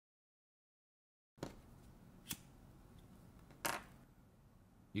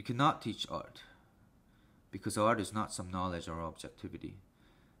You cannot teach art, because art is not some knowledge or objectivity.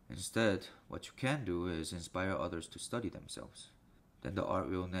 Instead, what you can do is inspire others to study themselves. Then the art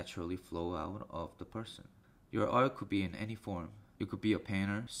will naturally flow out of the person. Your art could be in any form. You could be a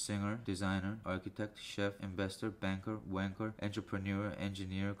painter, singer, designer, architect, chef, investor, banker, wanker, entrepreneur,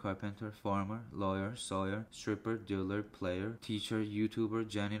 engineer, carpenter, farmer, lawyer, sawyer, stripper, dealer, player, teacher, YouTuber,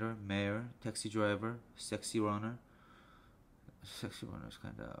 janitor, mayor, taxi driver, sexy runner. Sexy runner is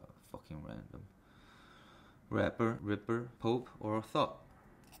kinda fucking random. Rapper, ripper, pope, or a thot.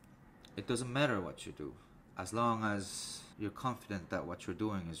 It doesn't matter what you do. As long as you're confident that what you're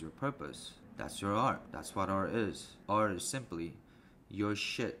doing is your purpose, that's your art. That's what art is. Art is simply your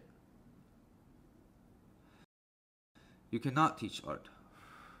shit. You cannot teach art,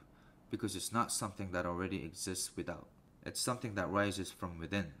 because it's not something that already exists without. It's something that rises from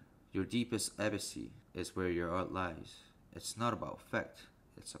within. Your deepest abyss is where your art lies. It's not about fact,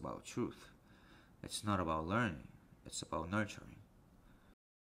 it's about truth. It's not about learning, it's about nurturing.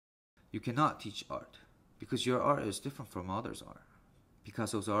 You cannot teach art, because your art is different from others' art.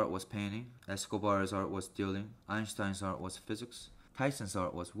 Picasso's art was painting, Escobar's art was dealing, Einstein's art was physics, Tyson's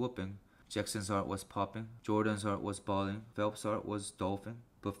art was whooping, Jackson's art was popping, Jordan's art was balling, Phelps' art was dolphin,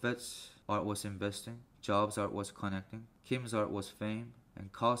 Buffett's art was investing, Jobs' art was connecting, Kim's art was fame,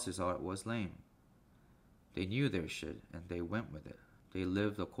 and Koss's art was lame. They knew their shit and they went with it. They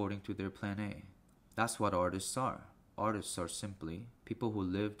lived according to their plan A. That's what artists are. Artists are simply people who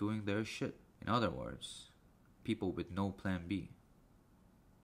live doing their shit. In other words, people with no plan B.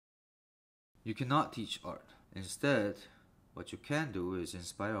 You cannot teach art. Instead, what you can do is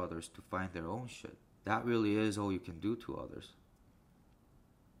inspire others to find their own shit. That really is all you can do to others.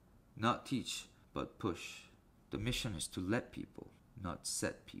 Not teach, but push. The mission is to let people, not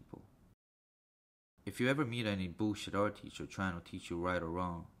set people. If you ever meet any bullshit art teacher trying to teach you right or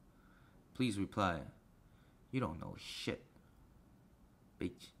wrong, please reply, "You don't know shit,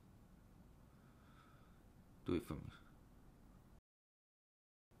 bitch." Do it for me.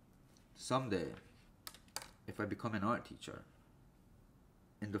 Someday, if I become an art teacher,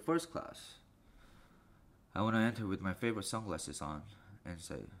 in the first class, I want to enter with my favorite sunglasses on and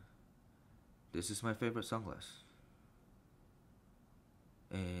say, "This is my favorite sunglass.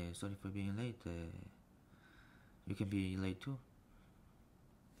 Sorry for being late. You can be late too."